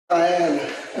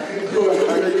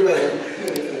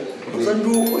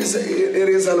Zandu is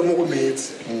areas alamo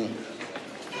mates.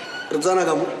 Rdzana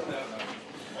kamu.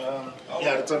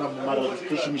 Yeah, it's on a matter of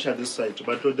pushing me at this side,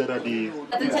 but there are the.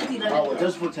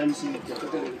 Just for time.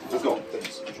 Let's go.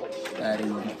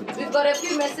 We've got a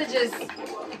few messages.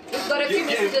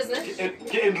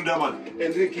 Get into that man. We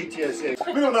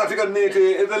don't have to get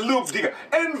the loop digger.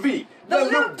 Envy. The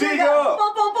loop digger.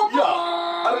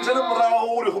 Yeah. I'm telling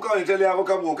you, who can tell you how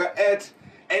at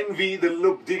Envy the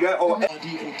loop digger or.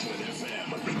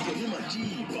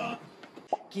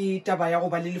 Ki taba ya go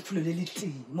ba le lefulo le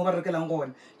letli mo ba rekelang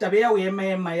gona taba ya o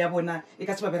ema ya bona e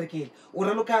ka se ba berekela o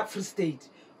raloka Free State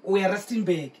o ya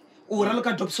Rustenburg o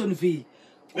raloka Dobsonville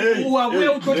o a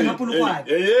o tlo ka Polokwane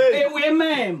o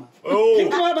ema ke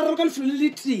ka ba raloka lefulo le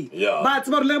letli ba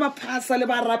tseba re le ba phasa le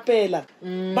ba rapela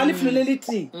ba lefulo le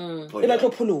letli e ba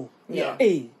tlo pholo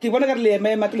ke bona ka re le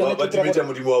ema ke lo ba timetsa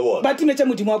modimo wa bona ba timetsa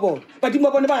modimo wa bona ba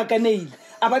dimo wa bona ba ka neile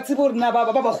a ba tsebe gore na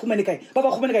ba khumane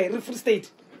kae re Free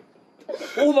State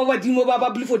o ba dimo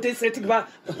ba blue for set ba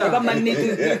manne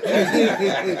ke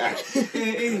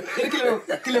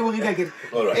le bo ga ke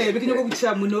be ke go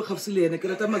butsa mono khafsile ena ke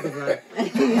rata magava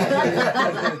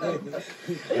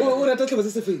o rata tlo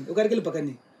se feng o ka re ke le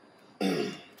bakane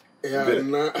ya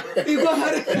nna e go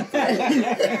hare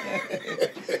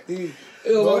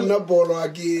bona bolo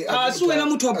aki so wena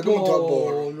motho wa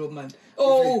bolo man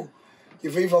oh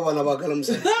ke feifa bana ba ka la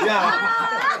msa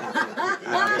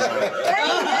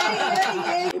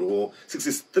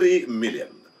 63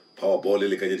 million. Powerball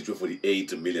elekanyeditswe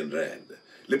 48 million rand.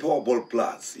 Le Powerball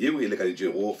Plus, yeo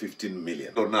elekanyeditswe 15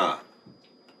 million. So now.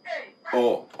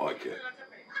 Oh, okay.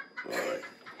 All right.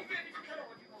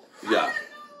 Yeah.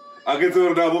 I get to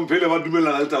know Mphela ba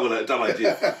dumela le taba je.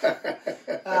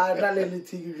 Da le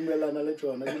tiki dumelana le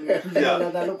tsona.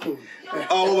 Dumelana le khona.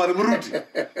 Ba Moruti.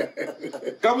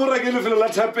 Ka mo rekele fela la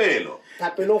thapelo.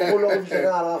 Thapelo kholo go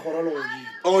tsega ra go lo.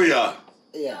 Oh yeah.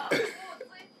 Yeah.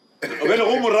 Bueno,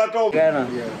 como rato. Gana.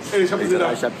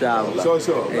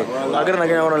 So. Agar na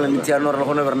gana orang lanjut tiar orang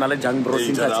kono bernal Jang Bros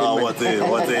in touch. What?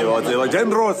 Jang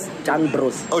Bros.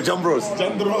 Oh, Jang Bros.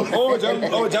 Jang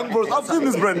Bros. I've seen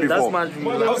this brand before.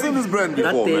 I've seen this brand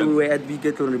before. That day we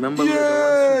advocate to remember.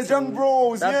 Yeah, Jang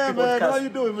Bros. Yeah, man. How you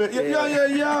doing, man?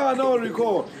 Yeah. I know.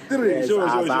 Recall. Sure.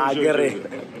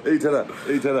 Hey, tell her.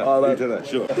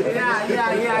 Sure.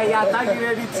 Yeah. Thank you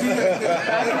very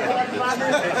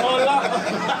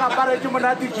much. Para cuma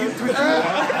nanti gitu.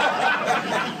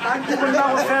 Nanti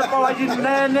benda saya bawa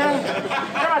jinene.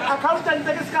 Accountant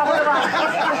tak sekarang apa?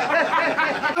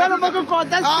 Kalau mau ke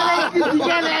kota sekali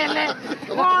dijalan.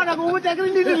 Mana aku udah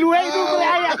kali di luar itu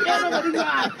beraya.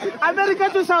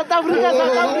 Amerika tu South Africa.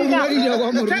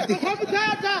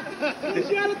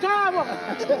 Siapa tahu?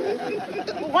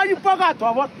 Wajib pakai tu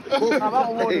apa? Apa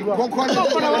ni?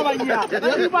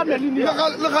 Ini apa ni?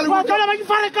 Kalau bagi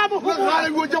fare kamu. Kalau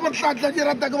gua cuma tak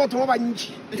rata ke bawah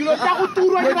banci. Kalau aku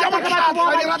turun rata ke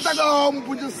bawah. Rata ke bawah.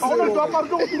 Kalau jawab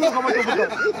tu turun ke bawah.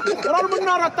 Kalau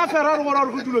benar rata Ferrari orang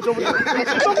aku turun ke bawah.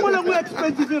 Tak boleh gua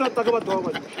expensive rata ke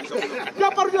bawah.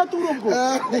 Jawab dia turun ko.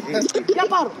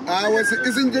 Jawab. Wes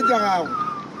isin jajang.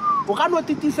 Bukan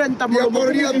waktu itu senta mau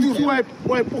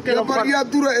ya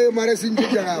dura mare sin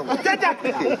jajang.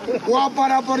 Wa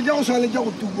para jauh soalnya jauh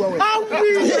tu gua.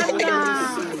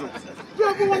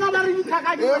 Aku mau ngabarin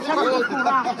kakak juga sama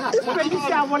Dikota.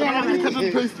 Spedisi awalnya lagi.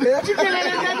 Jika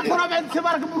lelaki provinsi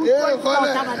baru keburu.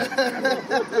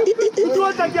 Itu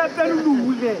aja perlu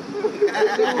deh.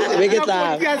 Begitu.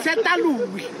 Biasa talu.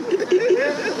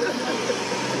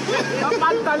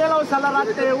 Mantalnya lo salah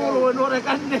rate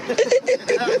orang deh.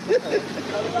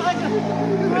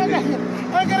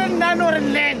 Agar orang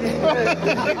lain.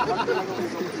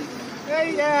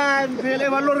 Ayan, beli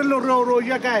valor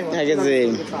ya kan. Agak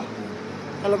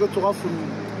Kalau kau cakap furu,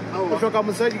 kau cakap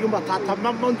masa juga mata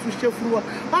mampu susah furu.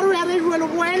 Baru ada jual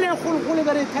buaya kul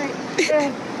dari tay.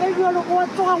 Jual kau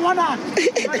cakap mana?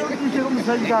 Kalau susah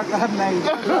masa juga kan naik.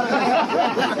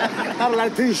 Harus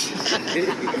tish.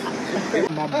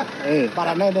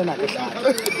 Para nada nak kita.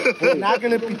 Nak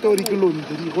le pitori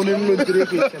kelundri, konen kelundri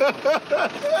kita.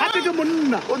 Hati ke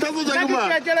mana? Udah tu jaga mah.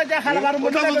 Kita jalan kalau baru mana?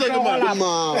 Udah tu jaga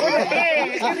mah.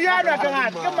 Ini ada kan?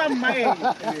 Kemana?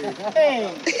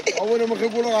 Awak nak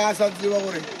keluar asal jiwa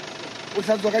orang.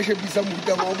 Usah tu kan bisa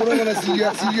muda. Awak nak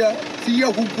sia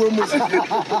hukum mesti.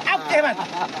 Apa kan?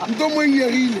 Itu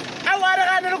menyerin.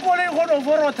 Awak ada kono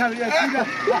forot hari.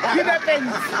 Kita pen.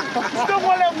 Itu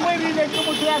boleh menyerin itu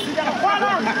dia sudah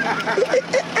kalah.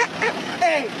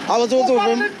 Apa tu?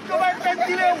 Kau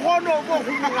pentile kono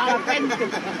pen.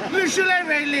 Lusulah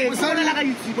mele.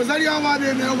 Besar awak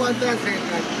ni awak tak.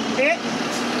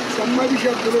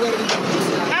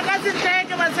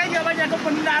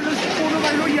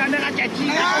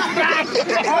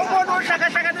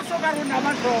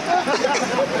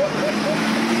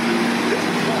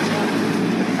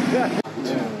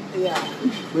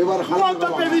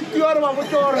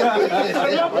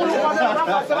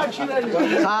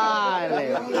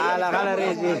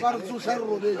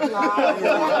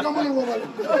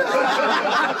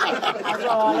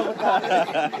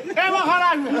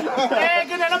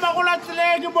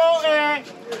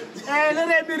 le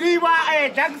re biriwa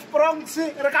Jack Bronx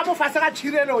re ka mo fasa ka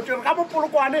tshirelo re ka mo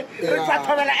Polokwane re tla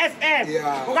Thobela FM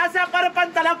o ka se apare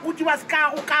pantala kutsi ba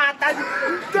ska go kata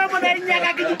tse mo le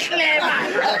nyaka ke ditlema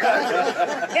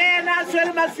na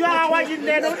swele maswa wa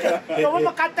dineno go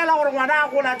mo katela gore ngwana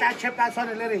go la tla chepa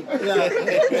sone le re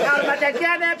ga ba tla ke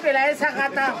ane pela e sa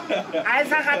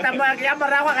gata mo ya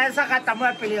morago ga e sa gata mo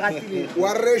pele ga tile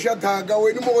wa resha thaka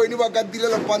we ni mo go ni ba katile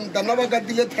la pantana ba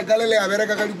katile thekale le ya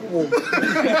bereka ka dikubo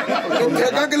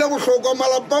theka ke le go hloka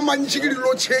malapa mantši ke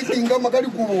dilo checking ka maka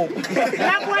dikubo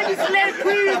ba kwa di slay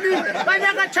queen ba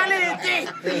nyaka chalete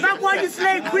ba kwa di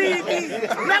slay queen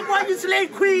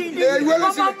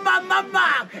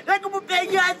mama le ke mo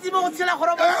pegi a tsimo go tshela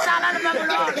gore ba sala le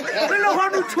mamolo re le go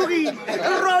no thugi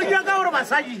ro nya ka gore ba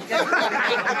saji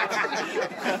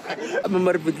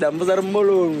Mamar pitla mo sar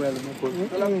molong wala mo ko.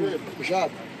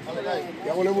 Shap.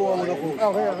 Ya go le bo ngwana go.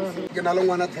 Ke na le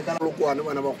ngwana theka lo kwane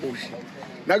bana ba goshi.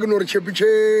 Na ke no re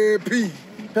chepi.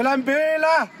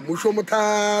 Mphela Musho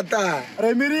mothata.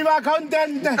 re miri ba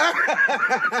accountant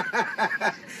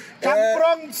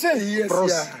Bronx Yes,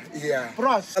 yeah.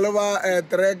 Pros Alo ba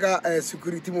treka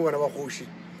security mo bana ba goshi.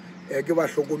 Ke ba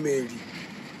hlokomedi.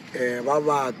 Ba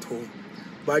batho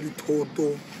ba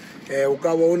dithoto o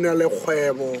ka ba o na le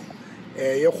kgwebo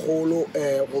ye kgolo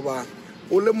go ba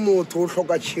o le motho o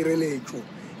hloka tshireletso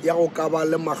ya go ka ba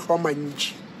le mahlo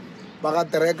mantši ba ga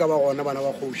tereka ba gona bana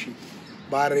ba kgoši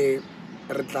ba re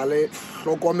tla le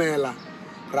hlokomela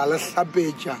ra le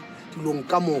hlapetša dilong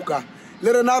ka moka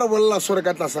le rena re bolela sore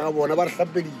ka tlase ga bona ba re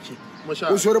hlapeditše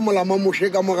o swere molama moše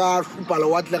ka mo ga šupa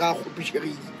lewatle ga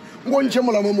kgopišegile ngontšhe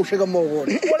molama moše ka mo go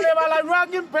bona o lebala jwa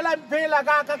ke Mphela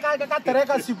ka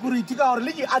tereka security ka gore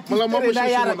le ke artisterena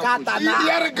ya re katana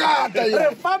ya re kata re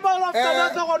fa mola ka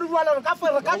tsa go dula re ka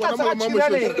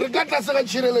tshireletse re ka tlase ga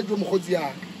tshireletso mogotsi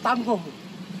yaka tango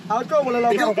a o tlo bolela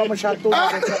ka moshato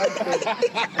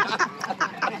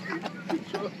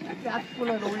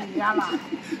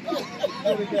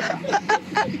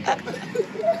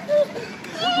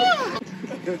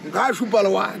ga šupa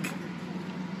lewatle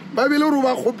ba bile gore o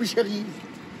ba kgopišegile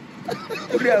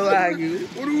o re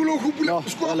o gopula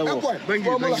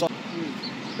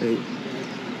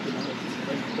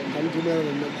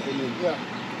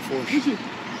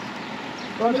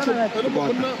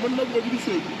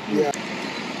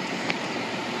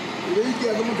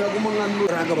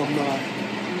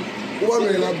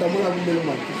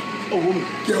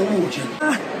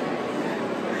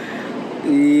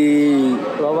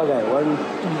Baba guy 1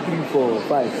 2 3 4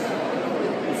 5.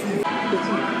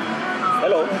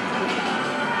 Hello.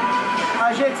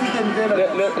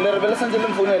 Le revela santse le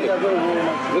mfounele.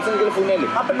 Le santse le founele.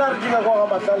 gape nna re dinga kwa ga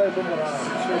matlala e morago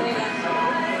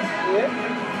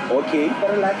Okay.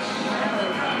 relax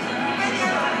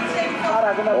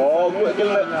Oh, que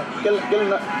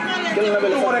na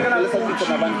bele santse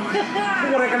na bana.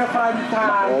 go rekana franta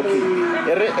Okay.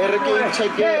 Ere ke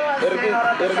check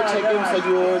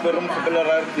msadio be re mkhopela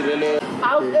ra direle.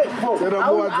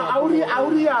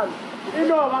 auriang e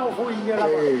no ba go ingela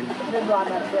ba le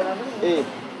nwana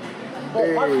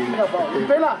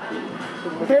fela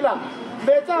Mphela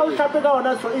betsa o tlhape ka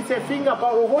ona so it's a finger ba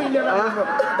go ingela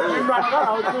nwana ka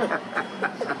ha o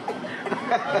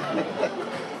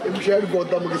mshadi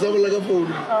kota mo ke sa bolela ka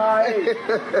phone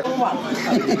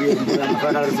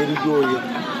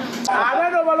a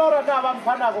no ba lora ka ba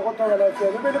mphana go Thobela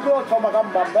FM be le go thoma ka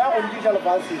mbamba ya go ndisha le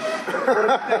basi gore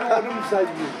ke go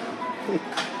msadi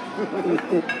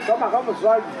toma ka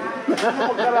msadi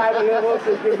mo ka la le go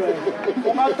se ke mo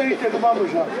ma tete ke ma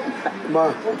msha ma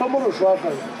o tomo lo shwa ka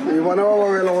e bona ba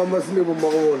bela wa masile bo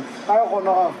magona ka go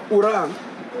na urang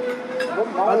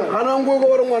ana ngwe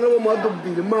go re ngwana ba ma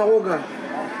dobile ma go ka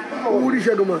o di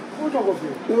shaka ma o to go fi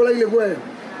o bola ile go ena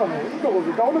o to go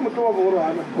fi ka o le motho wa go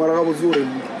rana mara ga bozure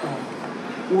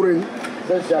ureng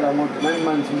Sala mo 9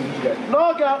 months mo diga.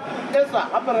 no ka esa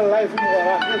apere life mo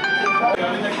ra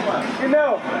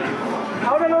ineo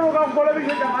ahora no ga go le bi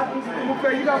ka mo pe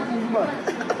ina kuma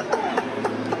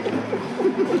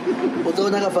O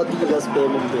tsona ka fatu ka spare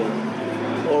mo pe.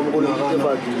 O mo go ke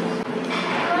fatu.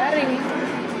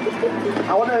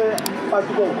 ahora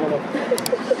patu go go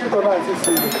to na ese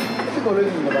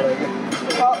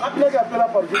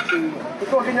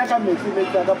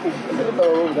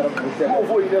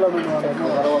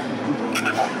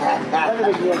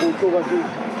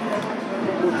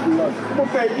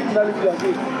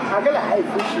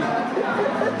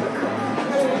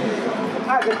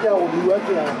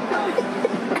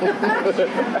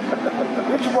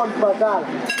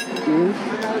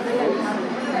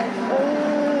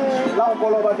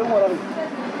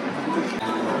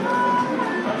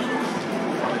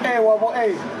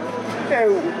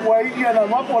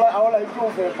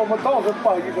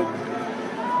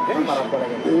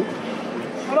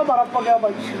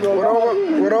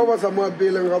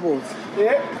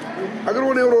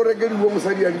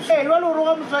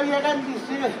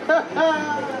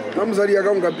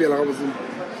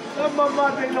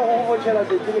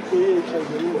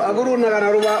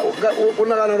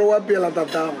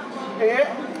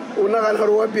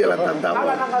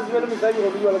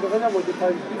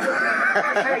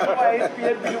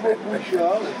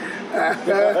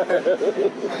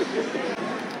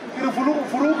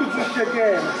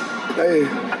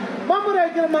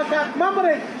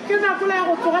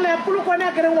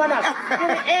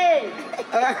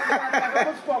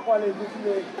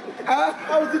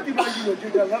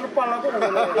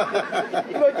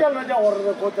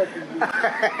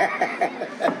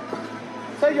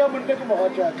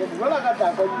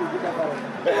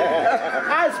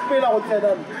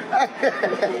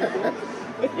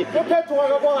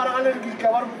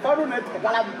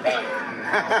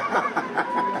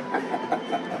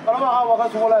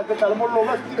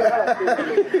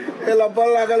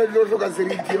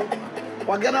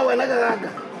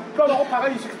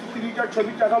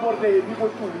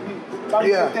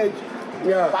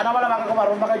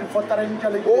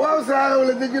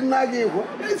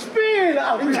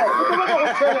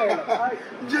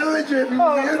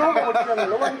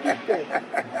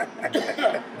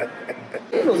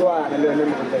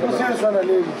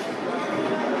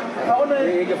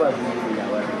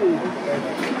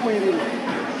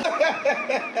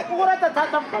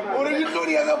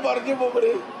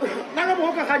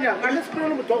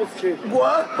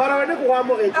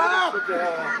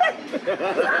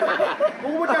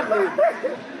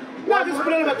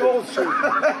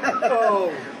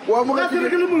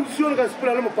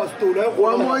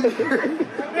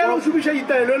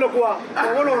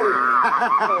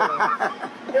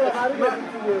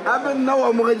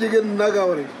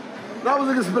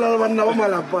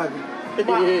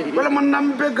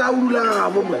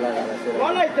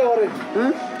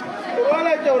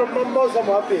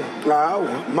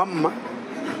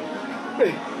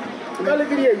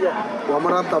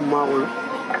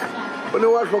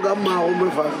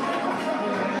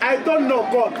I don't know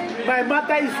God. My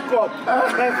mother is God.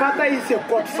 My father is a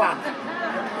God father.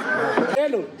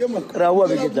 Hello.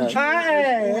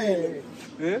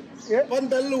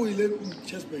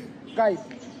 Guy.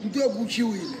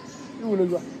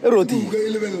 Roti.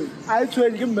 I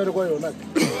train him very well.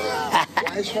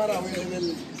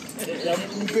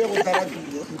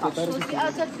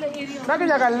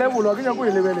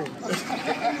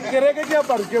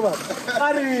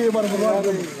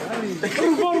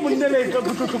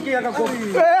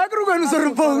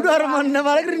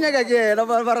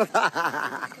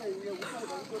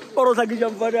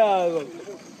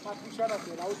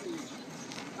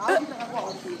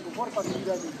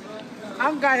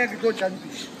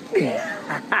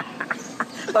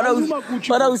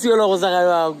 Para usiolo go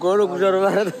saga golo kujoro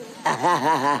bara.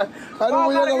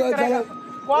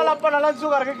 Wala para la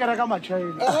sugar que era kama chai.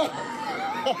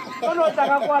 Ono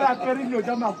taka kwara perinyo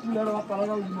jama kula la para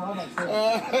la mama.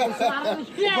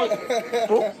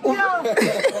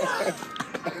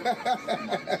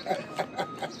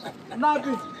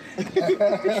 Nabi.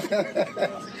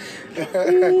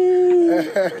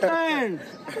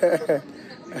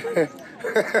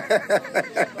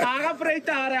 Haga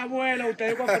freitar, abuela,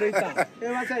 usted va a freitar. ¿Qué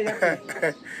va a hacer ya?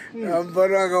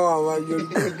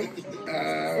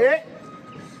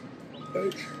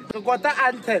 Kota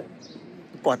anthem.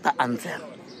 Kota anthem.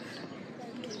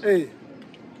 Eh.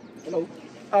 Hello.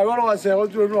 Agora vai ser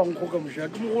outro não com como já.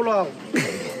 Como rolar?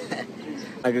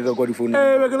 Aqui que code phone.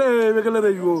 Bekele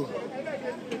reyo.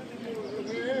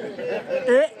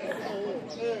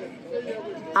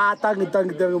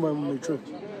 Tang mamucho.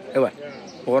 Ewa.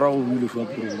 Ora o wilo fwa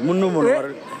pro. Munno mon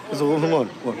war. So mon.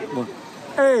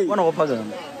 Wana go paga.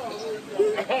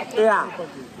 Yeah.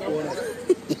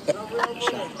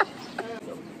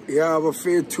 Yeah, but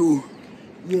fair too.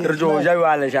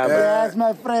 Yes,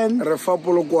 my friend. Refa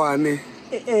Polokwane.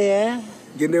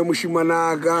 Gene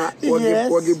mushimanaga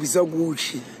wage bisa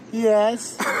guchi.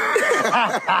 Yes.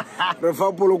 re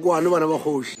fa Polokwane bana ba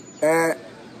kgoshi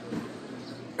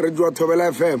re jwa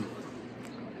Thobela FM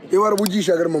e wa re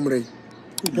bojisha ke re momrei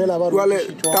wale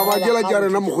taba kela tja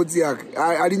rena mogotsi yaka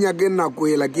a di nyake nako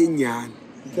ela ke nyane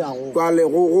wale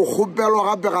go kgopelo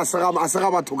gape a se ga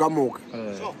batho ka moka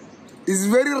it's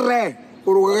very rare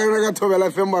gore go ka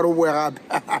Thobela FM ba re boe gape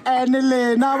ene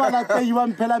lena ba la tei ba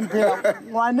Mphela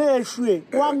ngwane eshwe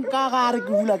wa nka gare ke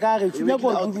bula ka ge tshile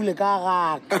go dule ka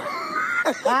ga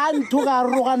ga ntho ga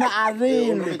rogana a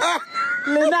rele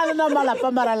lena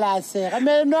malapa mara la sega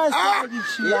me no sa di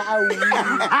tshila a u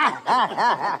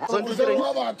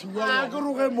a go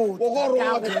roge mo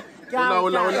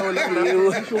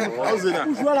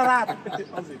Usuala rap.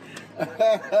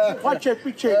 Watch it,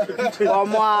 pitch it.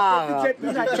 Come on.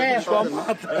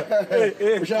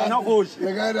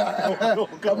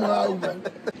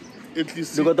 At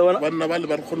least bana ba le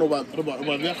ba khono ba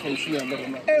ya khausinya le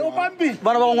rona O pambi.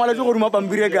 Bana ba ngwala ke go ruma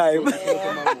pampiri kae.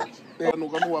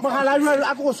 Magala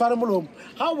a go swara molomo.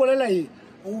 Ga o bolela e,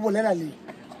 o bolela le.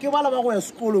 Ke bala ba go ya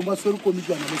sekolo ba swere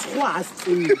komitwana le go a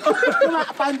se ba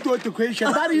panto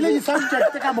education ba rile di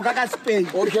subject ka moka ka Spain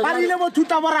ba rile mo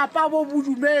thuta borapa bo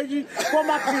budumedi go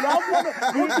maphelo a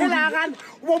mo phelagan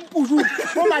bo mpuzu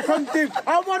bo matlonte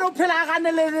a mo phela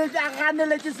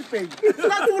ganele ke Spain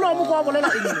la tulo mo go bolela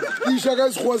eng di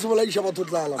shaka se go se bola isha batho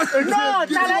tlala no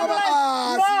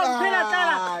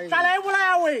tala e bola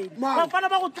ya we ba fana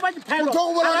ba go tuba diphelo ba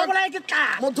bola ke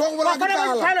tla motho go bola ke tla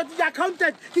diphelo di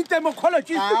accountant di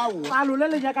technologist alo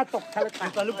le nya ka doctor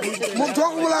le motho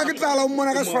go bola ke tlala o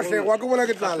mona ka sfahlego ke bola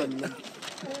ke tlala nna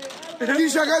di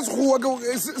shaka se go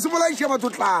se bola isha batho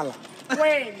tlala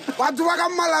batho ba ka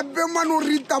malape mano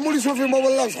rita mo disofeng ba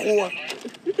bolela segoa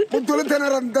motho le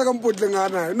teneranta ka mpotleng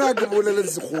ana na ke bolele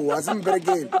segoa a se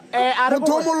mperekele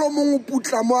motho o molo mongwe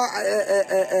putla mo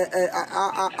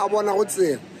a bona go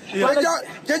tsena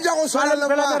ke ja go swala le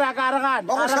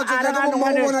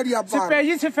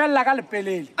sepedi se fella ka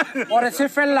lepelele ore se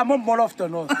fella mo Mall of the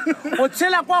North o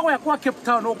tshela kwa go ya kwa Cape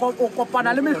Town o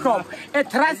kopana le mehlopo e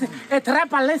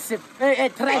trapalesip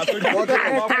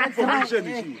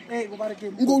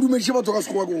nko dumedise batho ka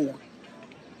segoa ko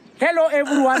hello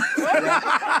everyone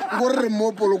go re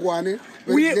mo Polokwane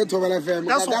le Thobela FM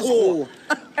ka segoa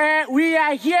we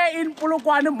are here in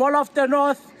Polokwane Mall of the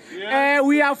North.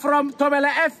 We are from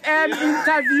Thobela FM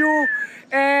interview.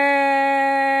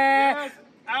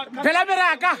 Mphela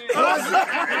beraka.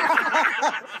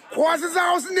 Khwase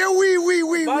sa go sne we.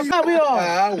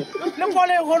 Le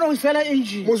kole go no fela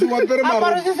engine. Mo se wa pere maro.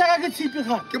 Aparo se ka ke tshipi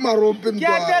ga. Ke marope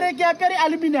ntwa. Ke apere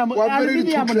aluminium.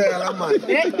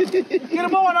 Ke re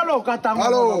mo bona lo ka tango.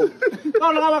 Hello.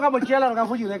 Ka lo ga ba ka botjela ka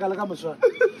fodi reka le ka moswa.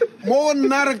 Mo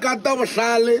nna re kata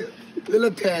bohlale le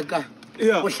letheka.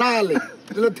 Bohlale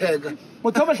le letheka.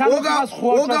 Motho ba hlalo ka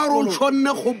o ka ro tshonne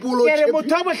khopolo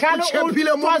motho ba hlalo o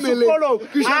tshepile mo mmele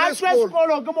a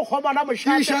sekolo ke mo khomana mo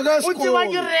shaka o tsewa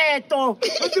direto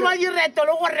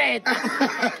le go reta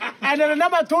and the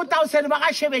number 2000 ba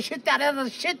ga shebe shitare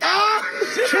shita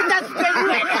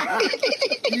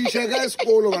di shaka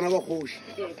sekolo bana ba khoshi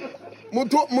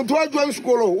motho a tswa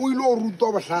sekolo o ile o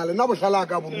rutwa bohlale na bohlala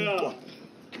ka borutwa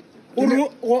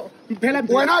Mphela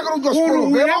wena ka rutwa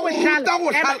sekolo gore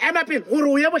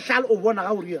o ye bohlale o bona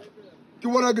ga o ria ke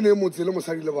bona ke ne motse le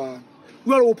mosadi le bana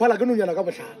o phala ke nonyana ka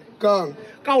bohlale kang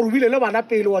ka o bile le bana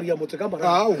pele wa ria motse ka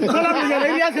morago la nonyana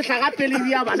ya se hlaga pele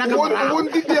ya bana ka morago o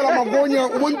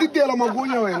bontitela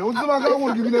magonya wena o tseba ka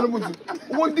gore ke bile le motse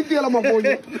o bontitela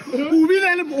magonya o bile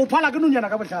o phala ke nonyana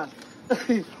ka bohlale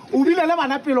o bile le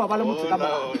bana pele wa ba le motse ka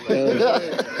morago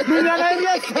nonyana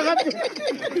ya hlaga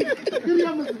pele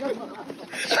ya motse ka morago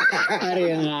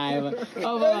Are ngai ba.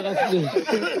 O ba ka se.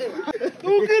 O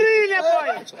kirile boy.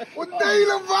 O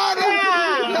taile vara.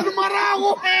 Le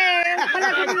marago. Phala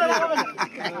ke dilo ka bona.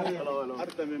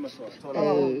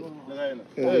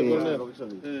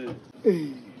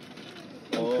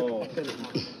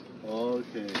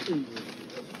 Okay.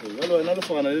 Well, another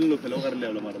one I didn't look at over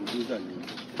there, madam.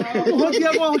 Go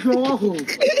dia go go go.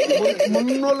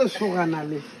 Monno le sogana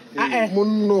le.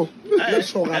 Monno le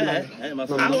sogana.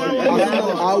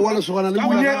 A wala sogana le.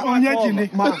 Unye tini.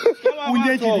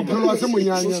 Lo se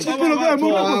monyanya. Pelo ka mo.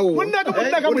 Monna ka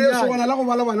monyanya. Sogana la go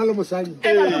bala bana le mosadi.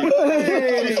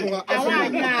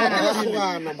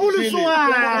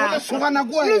 Sogana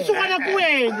ko ene. Sogana ko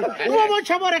ene. O mo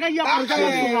chabore ka ya go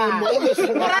sogana.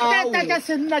 Ora ta ka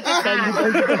senna ka.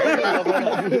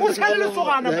 O sale le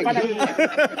sogana pala.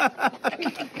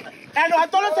 Eno a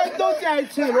todos estos ya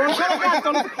hicieron,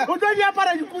 o do dia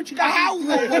para dikuchi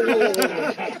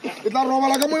ke tla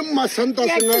robala ka mo masanta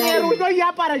senga o tlo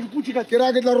iapara diputsi ka ke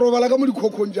ra ke tla robala ka mo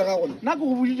dikhokhong ja ga gona nna ke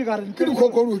go botsitse ka re ke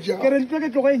dikhokholo ja ke re ntlo ke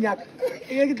tlogo e nyaka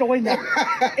ke tlogo e nyaka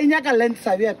e nyaka lent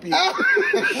sabe ya pele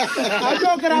a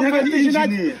tlo ke ra foundation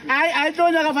ai tlo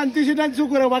nyaka foundation a ntse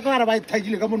gore ba ka ra ba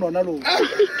ithakile ka monona lo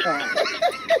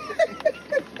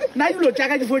na dilo tsa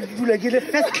ka di fo dula ke le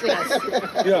first class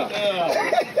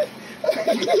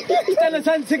Stella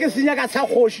san se ke sinya ka sa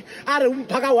khoshi a re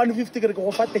mpha ka 150 ke re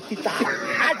go fa 30 ta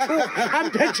a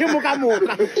mphethe mo ka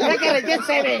moka ke re ke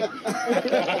 7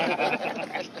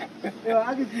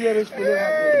 a ke dire re skole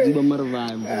di ba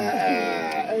marvang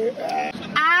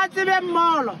a tsebe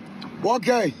molo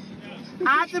okay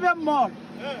a tsebe molo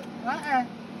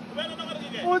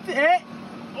o tse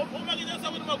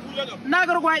na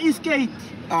ke re kwa escape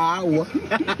awa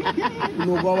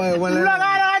no ba ba wala la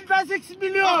ga 6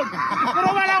 million pero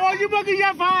bala go di mo ke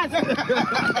ya fast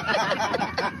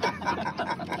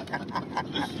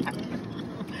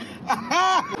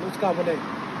uska bole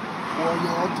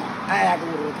ay ya go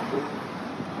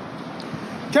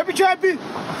chapi chapi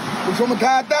o so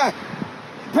mthata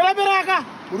phela beraka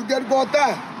Moruti Dikota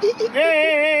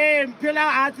Mphela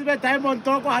a tsebe diamond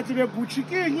toko a tsebe Gucci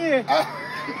ke eng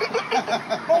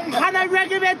Khana jwa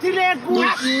ke bethile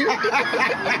Gucci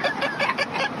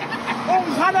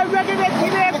khana jwa ke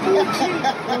bethile Gucci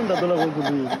nda dola go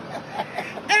bulu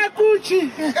Gucci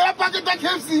packet ta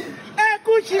KFC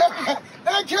Gucci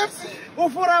KFC o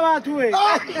fora batho we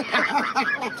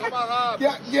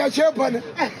ya chepane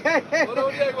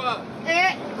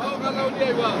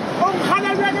khana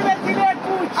jwa ke bethile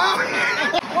Gucci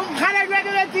khana jwa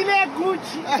ke bethile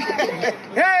Gucci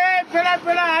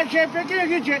Phela a chepe ke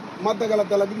matakala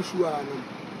tala ke shuana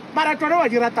mara tona wa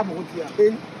di rata mo go tia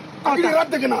a ke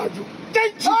rata ke najo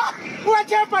wa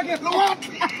chepa ke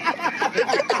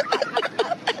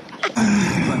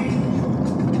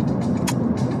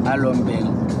Hello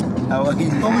Mphela how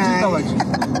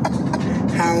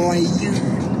are you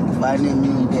fine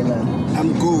Mphela I'm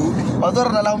good wa tlo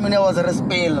rena la mene wa se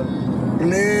respelo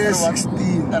ne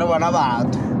 16 re bona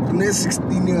batho ne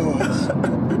 16 years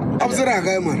absera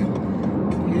ga man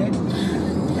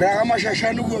ra ga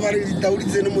mashashane go ba re ditaudi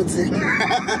tsene motseng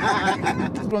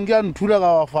ke a nthula ka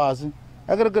wa fase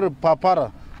a ke re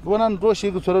papara bona ntlo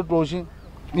she ke tshwere tloshi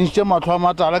ntse matlho a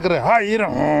matala ke re ha ire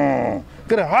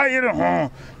ke re ha ire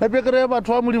la be ke re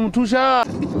batho ba modimo thusha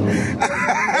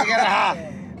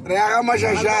re ga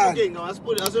mashashane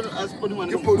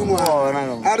ke podi mo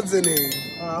a re tsene